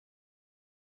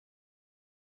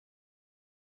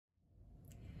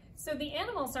So the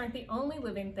animals aren't the only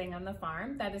living thing on the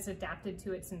farm that is adapted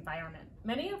to its environment.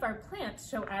 Many of our plants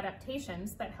show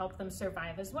adaptations that help them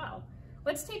survive as well.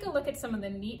 Let's take a look at some of the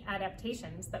neat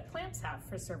adaptations that plants have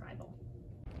for survival.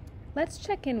 Let's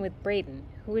check in with Braden,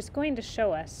 who is going to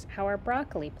show us how our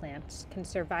broccoli plants can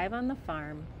survive on the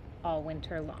farm all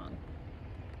winter long.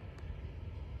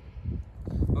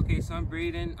 Okay, so I'm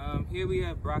Braden. Here we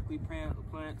have broccoli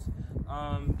plants.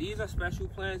 These are special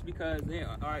plants because they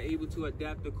are able to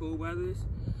adapt to cold weathers.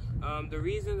 The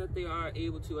reason that they are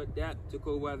able to adapt to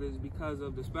cold weather is because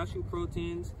of the special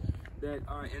proteins that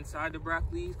are inside the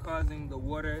broccoli, causing the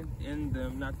water in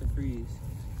them not to freeze.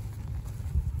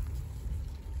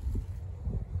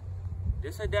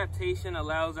 This adaptation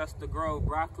allows us to grow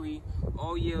broccoli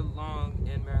all year long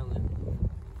in Maryland.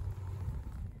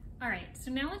 All right, so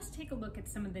now let's take a look at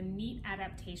some of the neat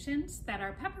adaptations that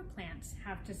our pepper plants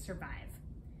have to survive.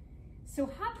 So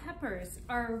hot peppers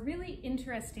are a really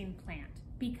interesting plant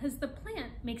because the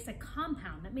plant makes a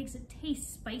compound that makes it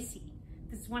taste spicy.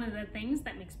 This is one of the things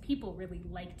that makes people really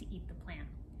like to eat the plant.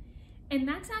 And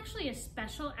that's actually a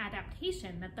special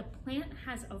adaptation that the plant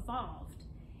has evolved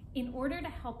in order to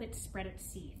help it spread its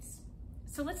seeds.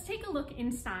 So let's take a look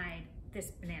inside this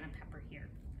banana pepper here.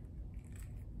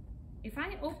 If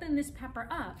I open this pepper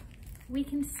up, we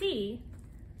can see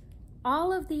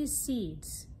all of these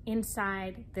seeds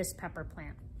inside this pepper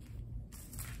plant.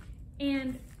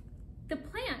 And the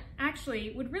plant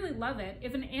actually would really love it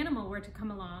if an animal were to come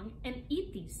along and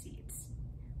eat these seeds.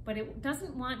 But it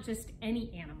doesn't want just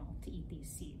any animal to eat these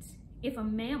seeds. If a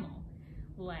mammal,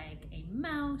 like a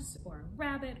mouse or a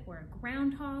rabbit or a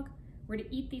groundhog, were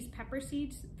to eat these pepper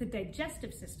seeds, the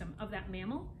digestive system of that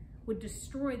mammal would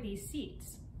destroy these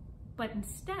seeds. But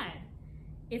instead,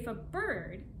 if a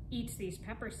bird eats these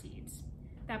pepper seeds,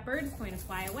 that bird is going to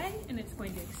fly away and it's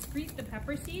going to excrete the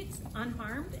pepper seeds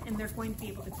unharmed, and they're going to be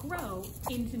able to grow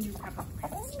into new pepper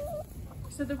plants.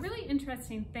 So the really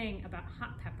interesting thing about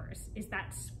hot peppers is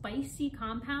that spicy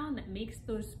compound that makes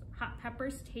those hot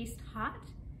peppers taste hot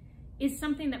is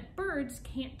something that birds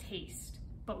can't taste.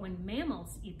 But when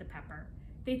mammals eat the pepper,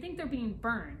 they think they're being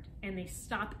burned and they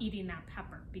stop eating that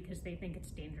pepper because they think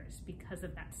it's dangerous because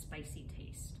of that spicy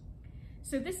taste.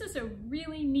 So this is a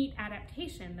really neat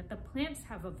adaptation that the plants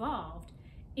have evolved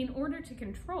in order to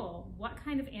control what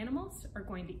kind of animals are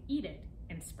going to eat it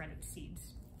and spread its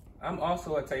seeds. I'm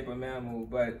also a type of mammal,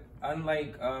 but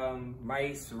unlike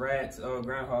mice, rats, or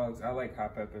groundhogs, I like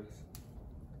hot peppers.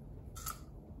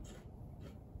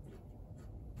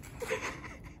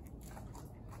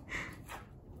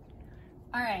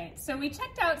 All right, so we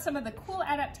checked out some of the cool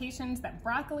adaptations that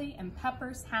broccoli and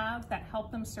peppers have that help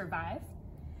them survive.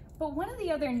 But one of the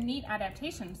other neat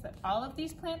adaptations that all of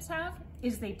these plants have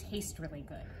is they taste really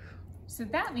good. So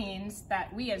that means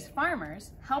that we as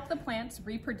farmers help the plants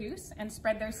reproduce and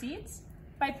spread their seeds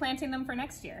by planting them for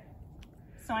next year.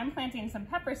 So I'm planting some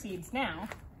pepper seeds now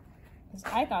because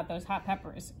I thought those hot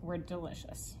peppers were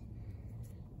delicious.